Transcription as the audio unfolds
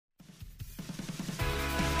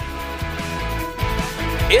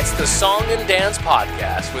It's the Song and Dance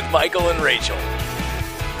Podcast with Michael and Rachel.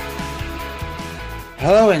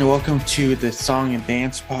 Hello and welcome to the Song and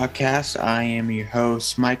Dance Podcast. I am your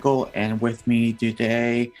host, Michael, and with me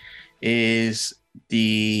today is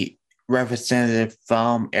the representative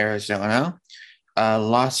from Arizona,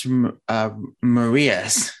 Las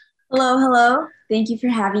Marias. Hello. Thank you for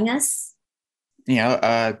having us.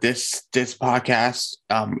 This podcast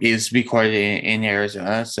is recorded in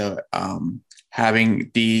Arizona, so having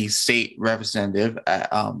the state representative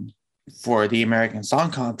for the American Song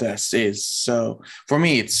Contest is for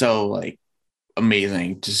me, it's so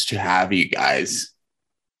amazing just to have you guys.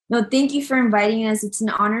 No, thank you for inviting us. It's an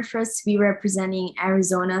honor for us to be representing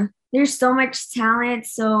Arizona. There's so much talent,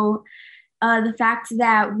 so the fact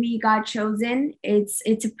that we got chosen, it's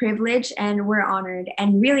a privilege, and we're honored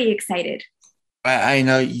and really excited. I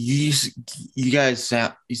know you guys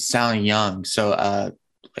sound young, so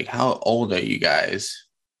how old are you guys?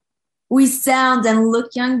 We sound and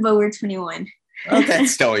look young, but we're 21. Oh,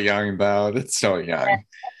 that's still young, though. That's still young.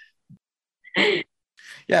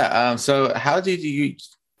 Yeah. So how did you,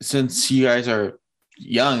 since you guys are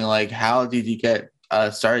young, how did you get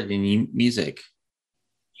started in music?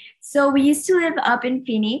 So we used to live up in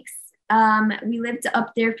Phoenix. We lived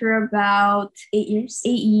up there for about 8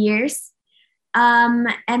 years. And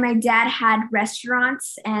my dad had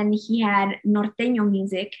restaurants and he had norteño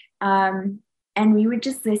music. And we would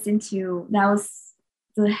just listen to, that was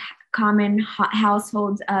the common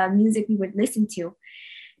household music we would listen to.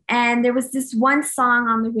 And there was this one song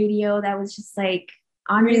on the radio that was just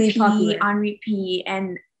on really popular. On repeat.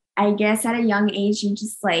 And I guess at a young age, you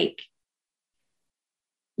just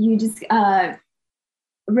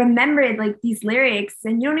remembered these lyrics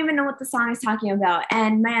and you don't even know what the song is talking about.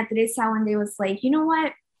 And Maya Teresa one day was like, you know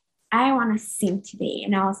what? I want to sing today.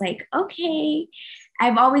 And I was like, okay.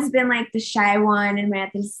 I've always been the shy one, and Maya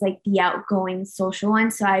Teresa is the outgoing social one.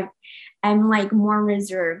 So I'm more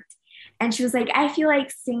reserved. And she was like, I feel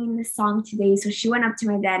like singing this song today. So she went up to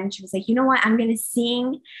my dad and she was like, you know what? I'm going to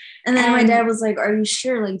sing. And then my dad was like, are you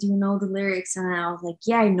sure? Do you know the lyrics? And I was like,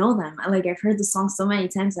 yeah, I know them. I've heard the song so many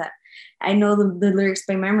times that I know the lyrics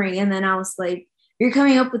by memory. And then I was like, you're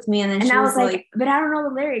coming up with me. And then she was like, but I don't know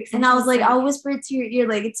the lyrics. And I was like, I'll whisper it to your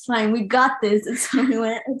ear. It's fine. We got this. And so we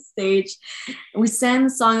went on stage. We sang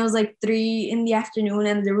the song. It was 3 p.m.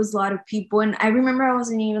 and there was a lot of people. And I remember I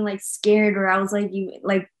wasn't even scared, or I was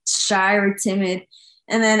shy or timid.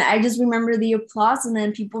 And then I just remember the applause and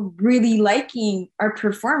then people really liking our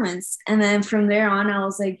performance. And then from there on, I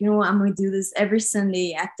was like, you know what? I'm going to do this every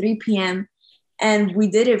Sunday at 3 p.m. And we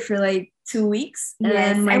did it for 2 weeks. And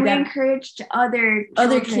then we encouraged other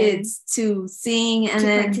kids to sing and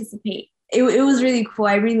then participate. It was really cool.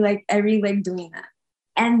 I really like doing that.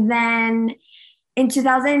 And then in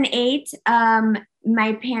 2008,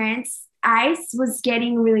 my parents' ICE was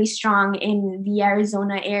getting really strong in the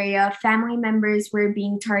Arizona area. Family members were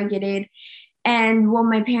being targeted. And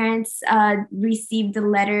my parents received a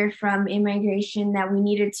letter from immigration that we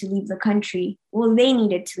needed to leave the country. Well, they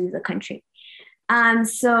needed to leave the country.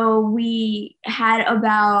 So we had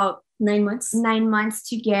about 9 months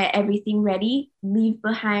to get everything ready, leave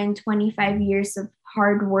behind 25 years of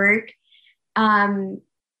hard work, 3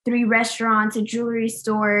 restaurants, a jewelry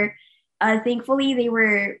store. Thankfully, they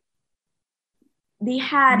were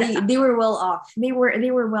well off. They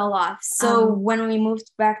were well off. So when we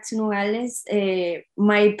moved back to Nogales,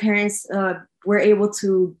 my parents were able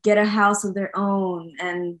to get a house of their own,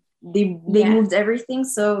 and they moved everything.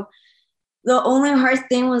 So the only hard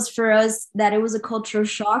thing was for us that it was a cultural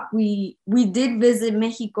shock. We did visit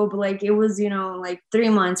Mexico, but it was 3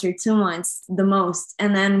 months or 2 months the most.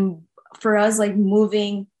 And then for us,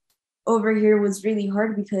 moving over here was really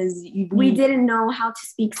hard because we didn't know how to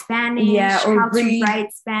speak Spanish, how to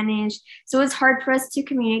write Spanish. So it's hard for us to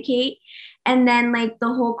communicate. And then the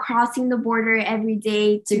whole crossing the border every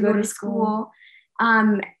day to go to school.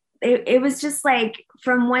 It was just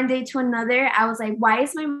from one day to another, I was like, why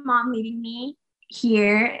is my mom leaving me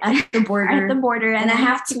here at the border? And I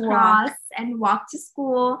have to cross and walk to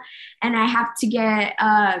school, and I have to get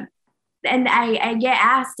and I get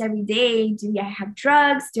asked every day, do I have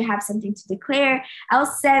drugs? Do I have something to declare? I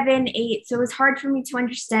was 7, 8, so it was hard for me to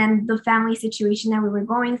understand the family situation that we were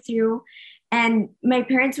going through. And my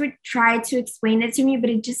parents would try to explain it to me,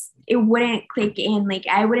 but it wouldn't click in.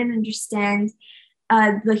 I wouldn't understand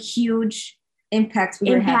the huge impact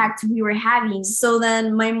we were having. So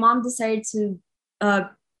then my mom decided to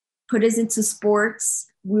put us into sports.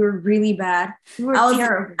 We were really bad. We were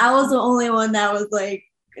terrible. I was the only one that was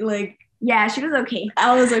Yeah, she was okay.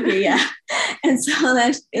 I was okay, yeah. And so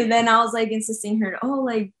then I was like insisting her, oh,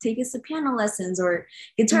 like take us to piano lessons or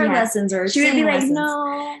guitar lessons or she would be like, lessons.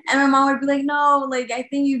 no. And my mom would be like, no, like I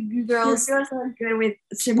think you girls are good with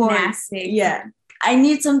gymnastics. Yeah. I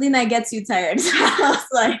need something that gets you tired. So I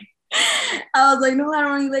was like, no, I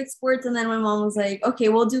don't really like sports. And then my mom was like, okay,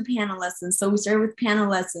 we'll do piano lessons. So we started with piano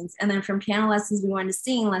lessons. And then from piano lessons, we went to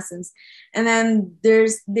singing lessons. And then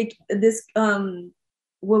there's this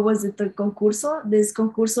what was it, the concurso? This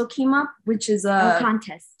concurso came up, which is a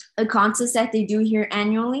contest that they do here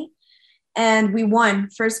annually. And we won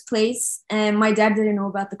first place. And my dad didn't know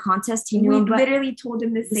about the contest. He knew literally told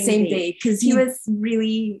him the same day because he was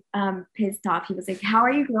really pissed off. He was like, how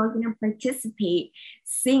are you girls going to participate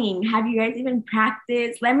singing? Have you guys even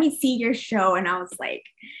practiced? Let me see your show. And I was like,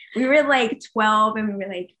 we were like 12 and we were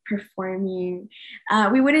like performing.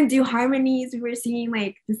 We wouldn't do harmonies. We were singing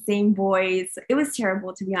like the same voice. It was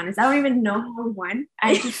terrible, to be honest. I don't even know how we won.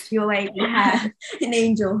 I just feel like we had an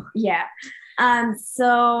angel. Yeah.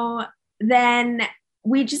 So then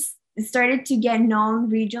we just started to get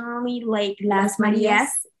known regionally, like Las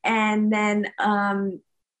Marias. And then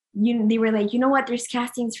they were like, you know what, there's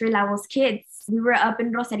castings for La Voz Kids. We were up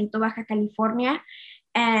in Rosarito, Baja California,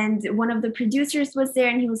 and one of the producers was there,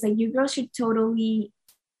 and he was like, you girls should totally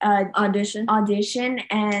audition.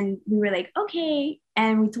 And we were like, okay.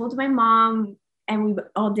 And we told my mom, and we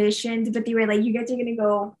auditioned, but they were like, you guys are gonna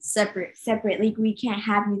go separate. Like, we can't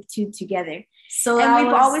have you two together. So and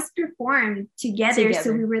we've always performed together.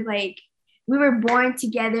 So we were like, we were born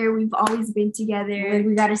together. We've always been together. Like,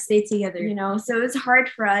 we got to stay together, you know? So it was hard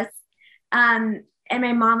for us. And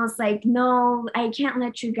my mom was like, no, I can't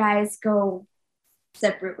let you guys go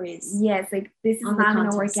separate ways. Yes. Like, this is not going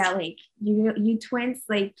to work out. Like, you twins,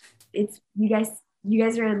 like, it's, you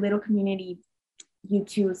guys are a little community, you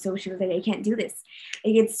two. So she was like, I can't do this.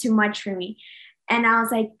 Like, it's too much for me. And I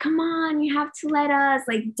was like, come on, you have to let us.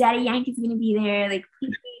 Like, Daddy Yankee's going to be there. Like,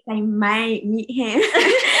 please, I might meet him.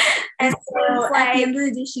 And so at the end of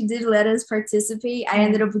the day, she did let us participate. I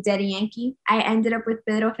ended up with Daddy Yankee. I ended up with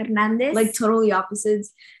Pedro Fernandez. Like, totally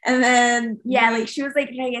opposites. And then, like, she was like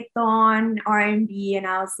reggaeton, R&B, and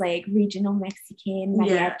I was like regional Mexican,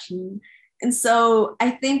 mariachi. Yeah. And so I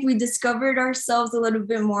think we discovered ourselves a little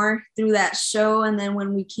bit more through that show. And then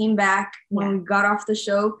when we came back, when we got off the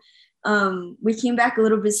show, we came back a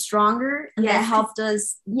little bit stronger, and that helped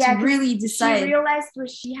us to really decide. She realized what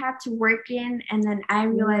she had to work in, and then I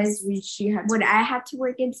realized what I had to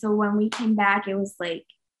work in. So when we came back, it was like,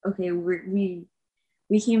 okay, we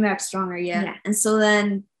came back stronger, yeah. And so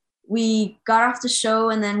then we got off the show,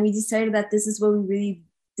 and then we decided that this is what we really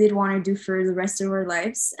did want to do for the rest of our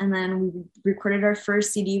lives. And then we recorded our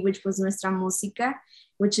first CD, which was Nuestra Música,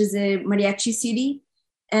 which is a mariachi CD.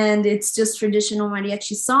 And it's just traditional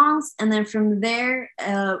mariachi songs. And then from there,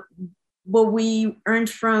 what we earned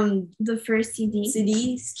from the first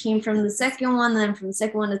CDs came from the second one, then from the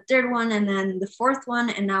second one, the third one, and then the fourth one,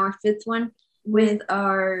 and now our fifth one with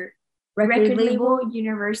our record label,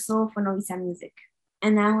 Universal Fonovisa Music.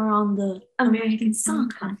 And now we're on the American Song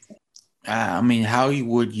Contest. I mean, how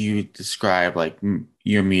would you describe like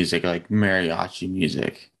your music, like mariachi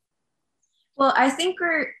music? Well, I think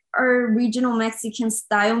our regional Mexican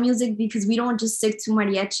style music, because we don't just stick to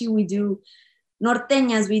mariachi, we do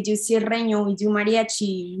norteñas, we do sierreño, we do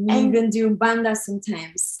mariachi, we even do banda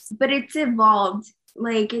sometimes. But it's evolved,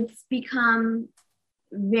 like it's become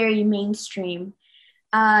very mainstream.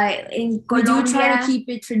 In Colombia, we do try to keep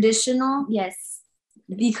it traditional. Yes,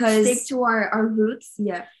 because stick to our roots.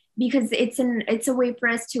 Yeah, because it's a way for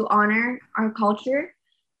us to honor our culture.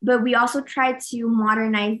 But we also try to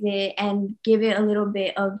modernize it and give it a little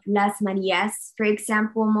bit of Las Marias. For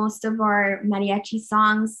example, most of our mariachi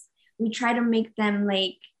songs, we try to make them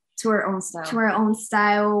like to our own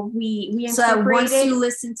style. We so that once you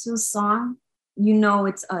listen to a song, you know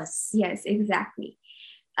it's us. Yes, exactly.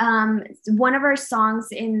 One of our songs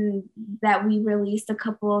that we released a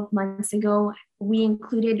couple of months ago, we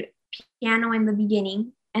included piano in the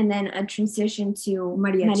beginning and then a transition to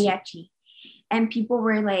mariachi. And people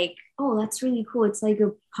were like, oh, that's really cool. It's like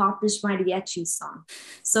a popish mariachi song.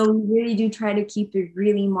 So we really do try to keep it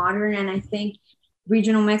really modern. And I think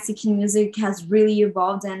regional Mexican music has really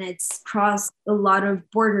evolved, and it's crossed a lot of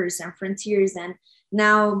borders and frontiers. And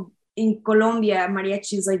now in Colombia,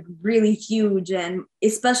 mariachi is like really huge, and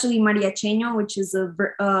especially mariacheño, which is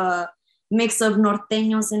a mix of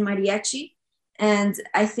norteños and mariachi. And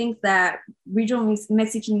I think that regional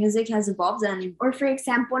Mexican music has evolved. Or for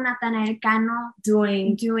example, Natanael Cano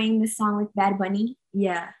doing the song with Bad Bunny.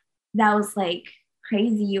 Yeah. That was like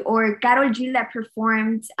crazy. Or Karol G that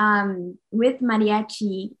performed with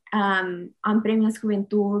mariachi on Premios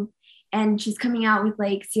Juventud, and she's coming out with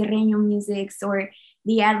like Sierreño musics, or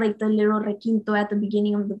they add like the little requinto at the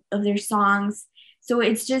beginning of their songs. So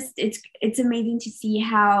it's just it's amazing to see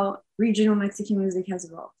how regional Mexican music has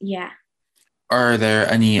evolved. Yeah. Are there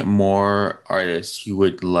any more artists you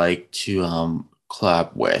would like to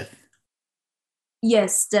collab with?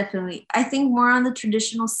 Yes, definitely. I think more on the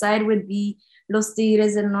traditional side would be Los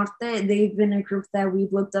Tigres del Norte. They've been a group that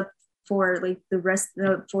we've looked up for like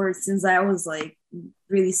for since I was like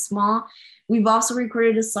really small. We've also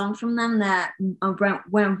recorded a song from them that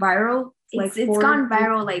went viral. It's gone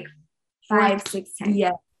viral like 5-6 times.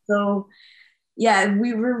 Yeah. So yeah,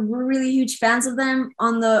 we're really huge fans of them.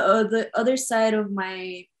 On the other side of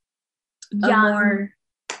my more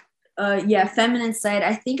feminine side,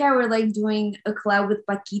 I think I would like doing a collab with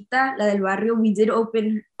Paquita, La del Barrio. We did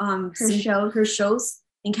open her shows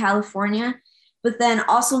in California, but then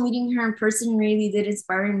also meeting her in person really did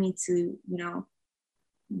inspire me to, you know,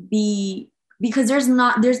 because there's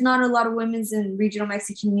not a lot of women in regional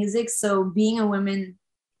Mexican music, so being a woman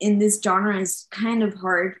in this genre is kind of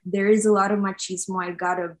hard. There is a lot of machismo, I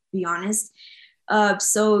gotta be honest.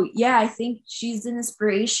 So yeah, I think she's an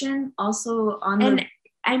inspiration also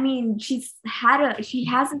I mean, she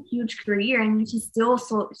has a huge career. I mean, she still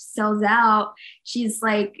sells out. She's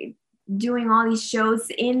like doing all these shows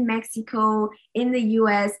in Mexico, in the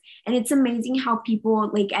US, and it's amazing how people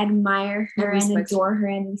like admire her and adore her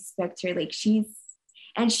and respect her. Like she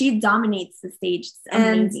dominates the stage. It's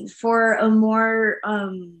amazing. And for a more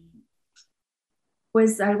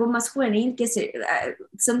pues algo más juvenil,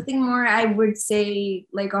 something more, I would say,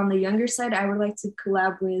 like on the younger side, I would like to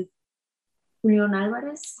collab with Julián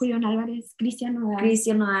Álvarez, Cristian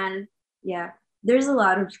Nodal. Yeah, there's a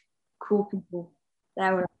lot of cool people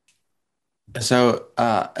that were. So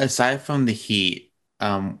aside from the heat,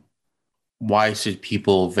 why should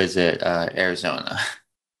people visit Arizona?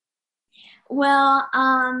 Well,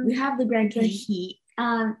 we have the Grand Canyon.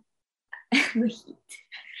 The heat.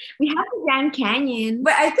 We have the Grand Canyon.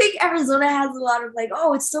 But I think Arizona has a lot of like,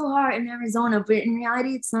 oh, it's so hot in Arizona, but in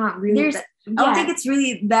reality, it's not really. I don't think it's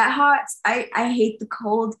really that hot. I hate the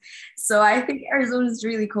cold. So I think Arizona is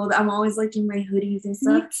really cold. I'm always like in my hoodies and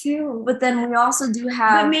stuff. Me too. But then we also do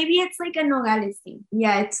have. But maybe it's like a Nogales thing.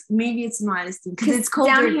 Yeah, maybe it's Nogales thing. Because it's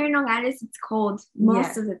colder. Down here in Nogales, it's cold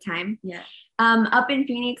most of the time. Yeah. Up in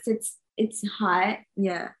Phoenix, it's hot.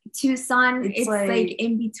 Yeah. Tucson, it's like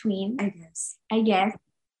in between. I guess.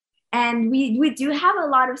 And we do have a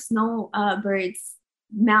lot of snow birds,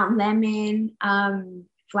 Mount Lemmon,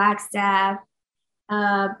 Flagstaff.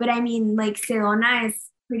 But I mean, like Sedona is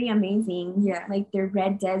pretty amazing. Yeah. Like the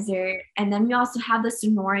Red Desert. And then we also have the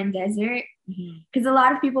Sonoran Desert. Because a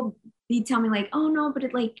lot of people, they tell me like, oh no,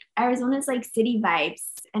 but like Arizona's like city vibes.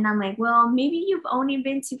 And I'm like, well, maybe you've only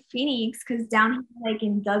been to Phoenix, because down here, like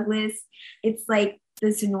in Douglas, it's like the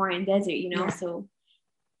Sonoran Desert, you know? Yeah. So,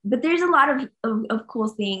 but there's a lot of cool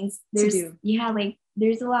things. There's a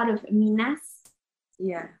lot of minas.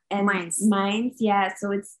 Yeah. And mines. Yeah.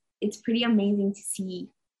 So it's pretty amazing to see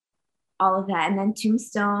all of that. And then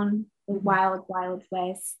Tombstone, the Wild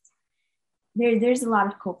West. There's a lot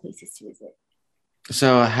of cool places to visit.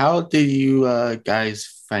 So how did you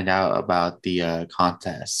guys find out about the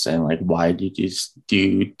contest, and like why did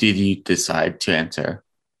you decide to enter?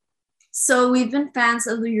 So we've been fans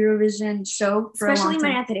of the Eurovision show for especially a long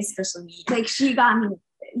time. Maria Teresa, especially me. Like she got me.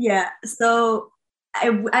 Yeah. So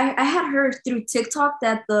I had heard through TikTok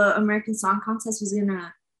that the American Song Contest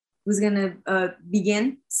was gonna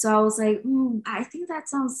begin. So I was like, I think that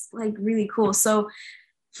sounds like really cool. So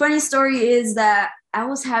funny story is that I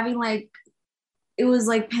was having like, it was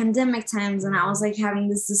like pandemic times, and I was like having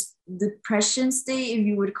this depression state, if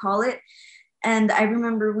you would call it. And I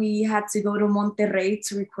remember we had to go to Monterrey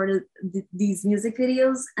to record these music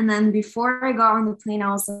videos. And then before I got on the plane,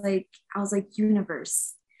 I was like,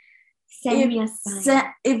 universe, send me a sign.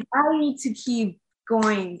 If I need to keep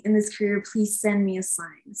going in this career, please send me a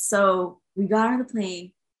sign. So we got on the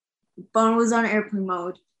plane, phone was on airplane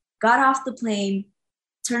mode, got off the plane,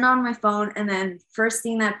 turned on my phone, and then first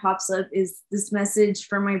thing that pops up is this message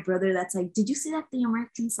from my brother that's like, did you see that the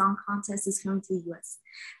American Song Contest is coming to the US?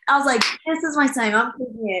 I was like, this is my time, I'm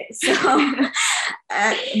taking it. So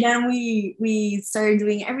then we started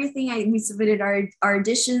doing everything. We submitted our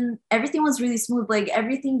audition. Everything was really smooth. Like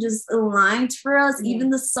everything just aligned for us,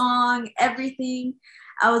 even the song, everything.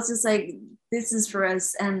 I was just like, this is for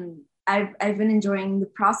us. And I've been enjoying the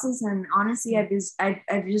process, and honestly,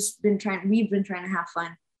 we've been trying to have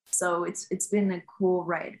fun. So it's been a cool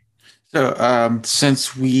ride. So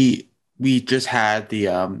since we we just had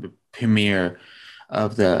the premiere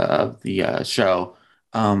of the show.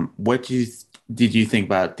 What did you think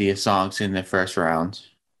about the songs in the first round?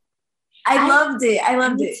 I loved it. I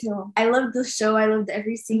loved Me it. too. I loved the show. I loved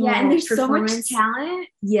every single Yeah, and there's so much performance. talent.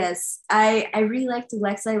 Yes, I really liked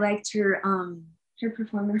Alexa. I liked her Her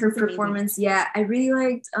performance. her is amazing. performance. Yeah, I really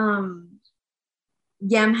liked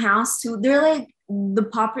Yam House too. They're like the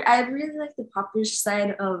pop. I really like the popish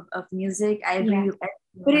side of music. I really,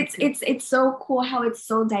 but it's so cool how it's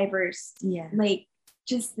so diverse. Yeah, like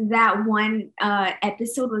just that one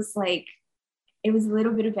episode was like, it was a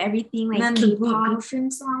little bit of everything, like and then the K-pop.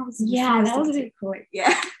 Goofin song was That was really cool.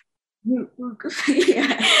 Yeah.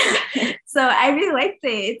 Yeah. So I really liked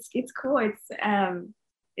it. It's cool.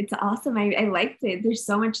 It's awesome. I liked it. There's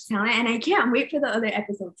so much talent, and I can't wait for the other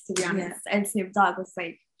episodes, to be honest. And Snoop Dogg was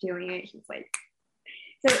like feeling it. He's like,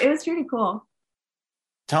 so it was pretty cool.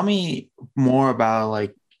 Tell me more about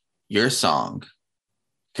like your song,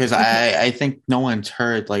 because I think no one's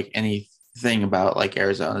heard like anything about like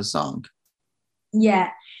Arizona's song. Yeah.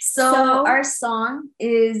 So our song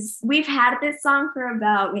is, we've had this song for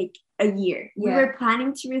about like a year. Yeah. We were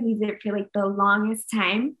planning to release it for like the longest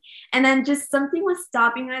time, and then just something was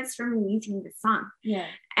stopping us from releasing the song. Yeah.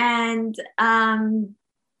 And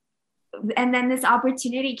then this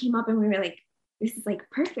opportunity came up, and we were like, this is like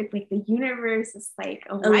perfect. Like the universe is like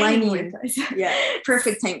aligning with us. Yeah,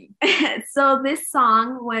 perfect timing. So this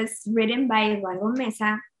song was written by Eduardo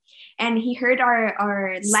Mesa, and he heard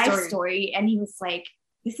our life story, and he was like,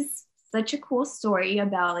 this is such a cool story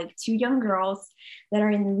about like two young girls that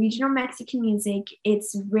are in the regional Mexican music.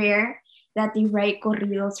 It's rare that they write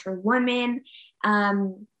corridos for women,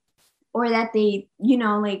 or that they, you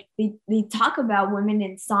know, like they talk about women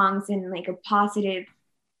in songs in like a positive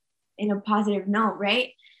note, right?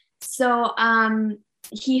 So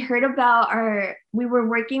he heard about we were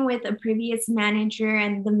working with a previous manager,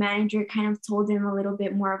 and the manager kind of told him a little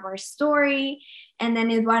bit more of our story. And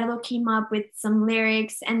then Eduardo came up with some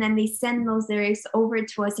lyrics, and then they sent those lyrics over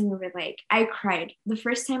to us, and we were like, I cried. The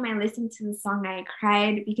first time I listened to the song, I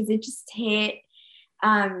cried because it just hit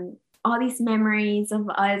all these memories of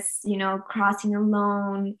us, you know, crossing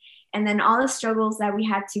alone, and then all the struggles that we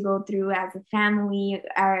had to go through as a family,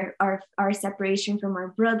 our separation from our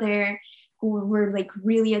brother, who we're like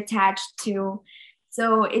really attached to.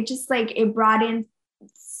 So it just like, it brought in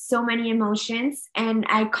so many emotions, and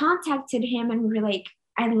I contacted him, and we were like,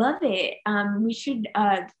 I love it. We should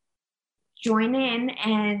join in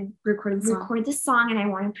and record the song, and I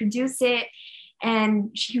want to produce it. And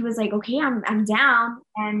she was like, okay, I'm down.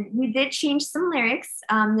 And we did change some lyrics.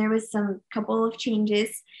 There was some couple of changes.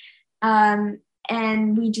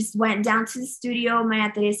 And we just went down to the studio.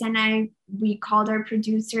 Maria Teresa and we called our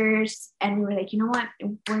producers, and we were like, you know what,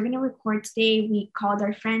 we're going to record today. We called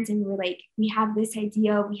our friends, and we were like, we have this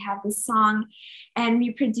idea, we have this song, and we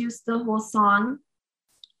produced the whole song.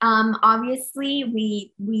 Obviously,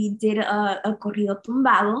 we did a corrido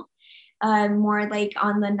tumbado, more like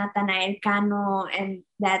on the Natanael Cano and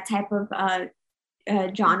that type of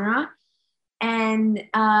genre. And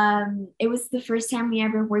it was the first time we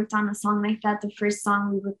ever worked on a song like that. The first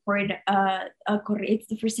song we recorded it's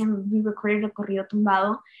the first time we recorded a corrido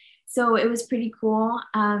tumbado. So it was pretty cool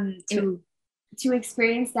to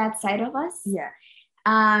experience that side of us. Yeah.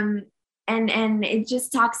 And it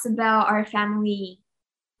just talks about our family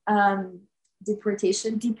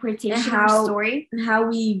deportation story, and how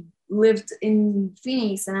we lived in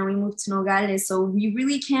Phoenix and then we moved to Nogales. So we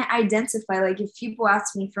really can't identify. Like if people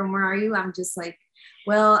ask me from where are you, I'm just like,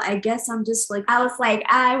 well, I guess I'm just like,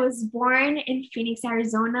 I was born in Phoenix,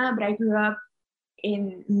 Arizona, but I grew up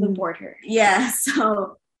in the border. Yeah.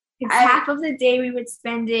 So half of the day we would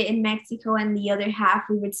spend it in Mexico, and the other half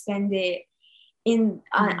we would spend it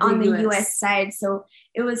on the US side. So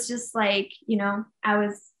it was just like, you know,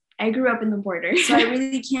 I grew up in the border. So I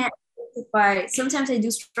really can't identify. Sometimes I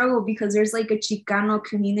do struggle because there's like a Chicano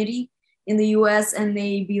community in the US, and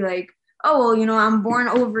they be like, oh, well, you know, I'm born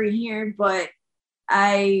over here, but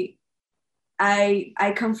I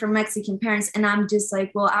come from Mexican parents. And I'm just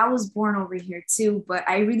like, well, I was born over here too, but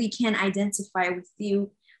I really can't identify with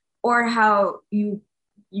you or how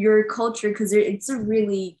your culture, because it's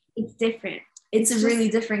different. It's a really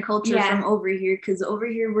different culture from over here, because over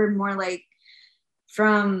here we're more like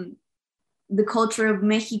from the culture of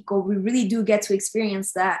Mexico. We really do get to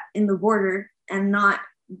experience that in the border, and not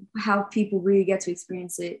how people really get to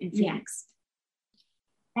experience it in Phoenix.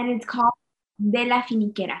 And it's called De la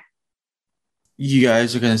Finiquera. You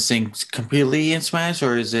guys are going to sing completely in Spanish,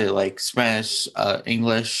 or is it like Spanish,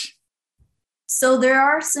 English? So there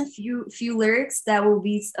are some few lyrics that will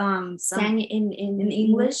be some sang in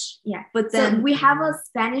English, Yeah. but So then we have a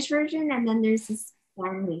Spanish version and then there's a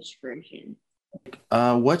Spanish version.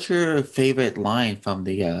 What's your favorite line from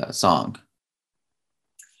the song?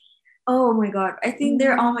 oh my god, I think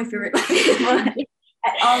they're all my favorite.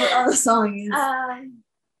 all the songs.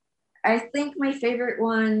 I think my favorite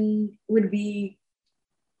one would be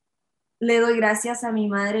Le doy gracias a mi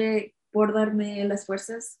madre por darme las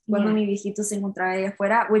fuerzas cuando mi viejito se encontraba allá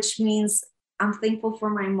afuera, which means I'm thankful for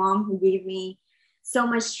my mom who gave me so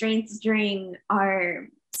much strength during our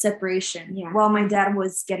separation while my dad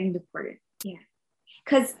was getting deported. Yeah.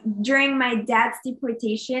 Because during my dad's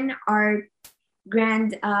deportation,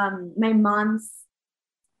 my mom's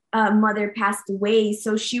mother passed away.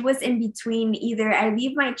 So she was in between either I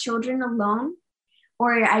leave my children alone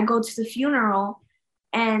or I go to the funeral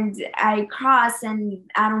and I cross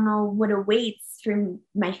and I don't know what awaits for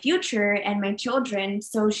my future and my children.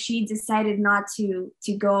 So she decided not to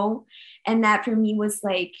go. And that for me was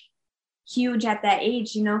like huge at that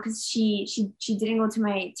age, you know, because she didn't go to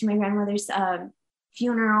my grandmother's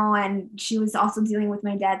funeral, and she was also dealing with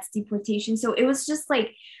my dad's deportation. So it was just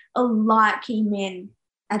like a lot came in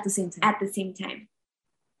at the same time.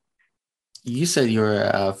 You said you were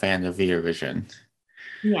a fan of Eurovision.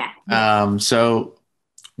 Yeah. So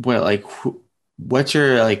what's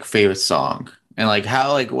your like favorite song? And like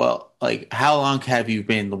how long have you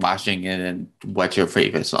been watching it, and what's your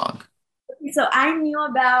favorite song? So I knew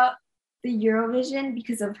about the Eurovision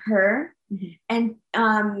because of her.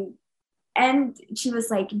 Mm-hmm. And she was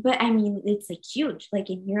like, but I mean, it's like huge. Like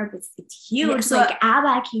in Europe, it's huge. Yeah, so like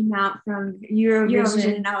ABBA came out from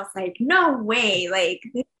Eurovision, and I was like, no way, like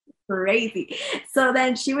this is crazy. So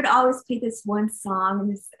then she would always play this one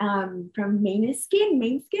song, from Måneskin.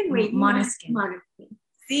 Wait, Måneskin.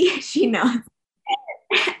 See, she knows.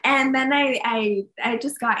 And then I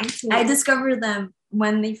just got into it. I discovered them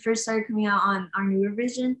when they first started coming out on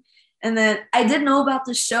Eurovision, and then I did know about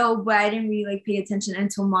the show, but I didn't really like pay attention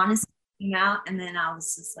until Måneskin out, and then I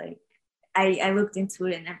was just like I looked into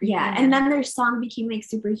it and everything. Yeah, and then their song became like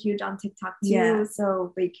super huge on TikTok too. Yeah.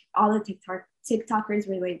 So like all the TikTokers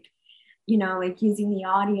were like, you know, like using the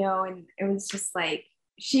audio, and it was just like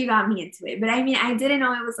she got me into it. But I mean, I didn't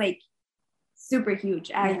know it was like super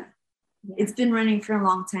huge. It's been running for a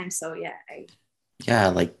long time, so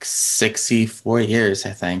like 64 years,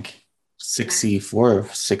 I think. 64 or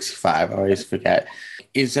 65, I always forget.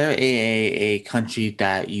 Is there a country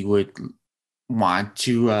that you would want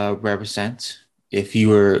to represent if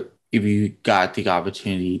you got the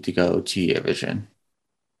opportunity to go to Eurovision?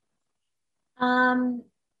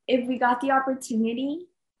 If we got the opportunity,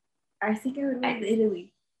 I think it would be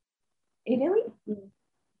Italy. Italy?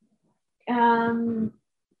 I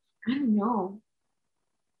don't know.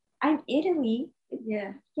 I'm Italy.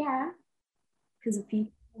 Yeah. Because of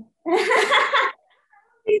pizza.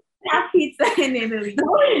 Not pizza in Italy.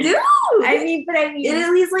 No, we do. I mean,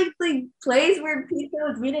 Italy's like the place where pizza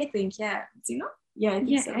was made, I think. Yeah. Do you know? Yeah,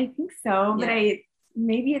 I think so. Yeah. But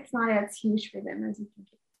maybe it's not as huge for them as you think.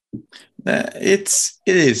 It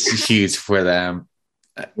is huge for them.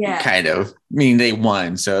 Yeah. Kind of. I mean, they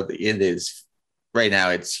won, so it is. Right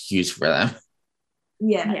now, it's huge for them.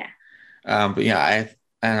 Yeah. But yeah,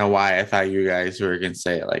 I don't know why I thought you guys were gonna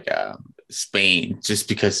say like Spain, just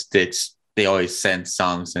because they always send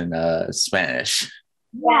songs in Spanish.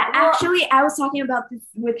 Yeah, actually, I was talking about this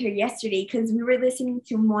with her yesterday because we were listening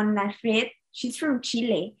to Mon Laferte. She's from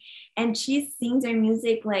Chile, and she sings her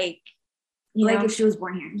music like if she was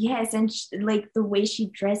born here. Yes, and like the way she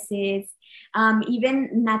dresses.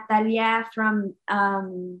 Even Natalia from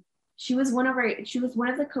she was one of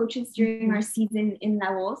the coaches during our season in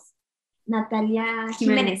La Voz. Natalia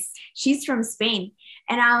Jimenez. She's from Spain.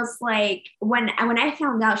 And I was like, when I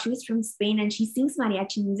found out she was from Spain and she sings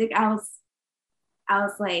mariachi music, I was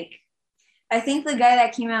like, I think the guy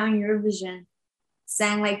that came out in Eurovision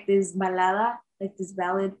sang like this balada, like this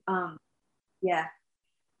ballad.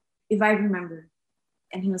 If I remember.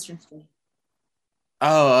 And he was from Spain.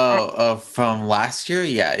 From last year?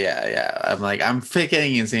 Yeah. I'm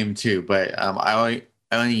forgetting his name too, but I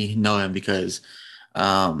only know him because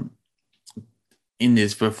in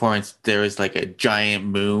this performance there was like a giant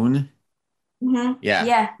moon. Mm-hmm.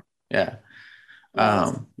 Yeah.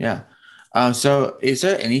 So is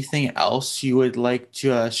there anything else you would like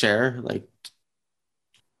to share? Like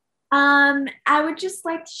I would just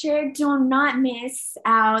like to share, do not miss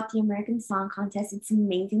out the American Song Contest. It's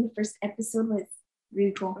amazing. The first episode was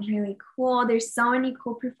really cool. There's so many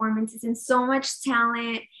cool performances and so much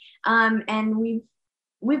talent. And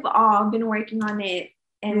we've all been working on it,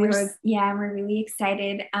 and we're really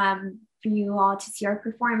excited. for you all to see our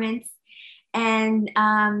performance. And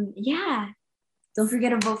yeah. Don't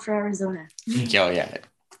forget to vote for Arizona. Oh,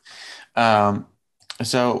 yeah.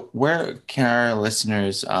 So where can our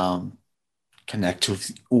listeners connect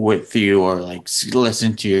with you or like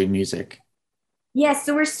listen to your music? Yeah,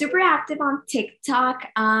 so we're super active on TikTok.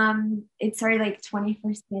 It's already like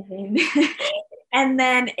 24/7. And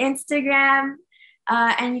then Instagram.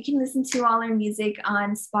 And you can listen to all our music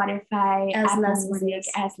on Spotify as Apple Las Music Marias.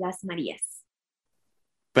 as Las Marias.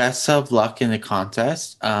 Best of luck in the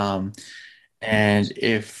contest. And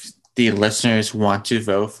if the listeners want to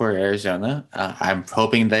vote for Arizona, I'm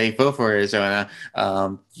hoping they vote for Arizona.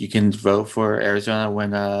 You can vote for Arizona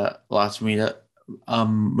when Las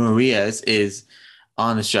Marias is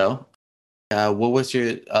on the show. What was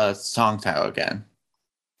your song title again?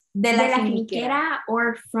 De la Finiquera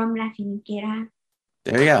or From La Finiquera.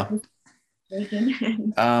 There you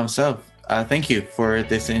go. So thank you for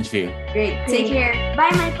this interview. Great. Take care.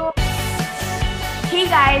 Bye, Michael. Hey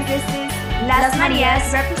guys, this is Las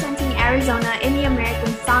Marias representing Arizona in the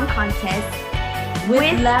American Song Contest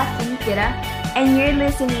With La Finiquera. and you're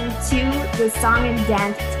listening to the Song and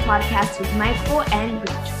Dance podcast with Michael and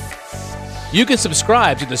Rachel. You can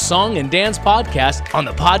subscribe to the Song and Dance podcast on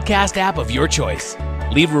the podcast app of your choice.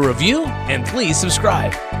 Leave a review and please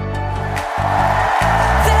subscribe.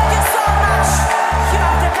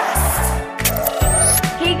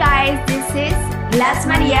 Hey guys, this is Las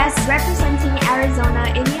Marias representing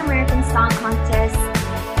Arizona in the American Song Contest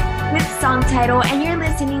with song title, and you're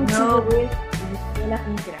listening to with La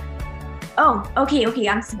Finiquera. Oh, okay,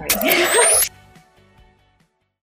 I'm sorry.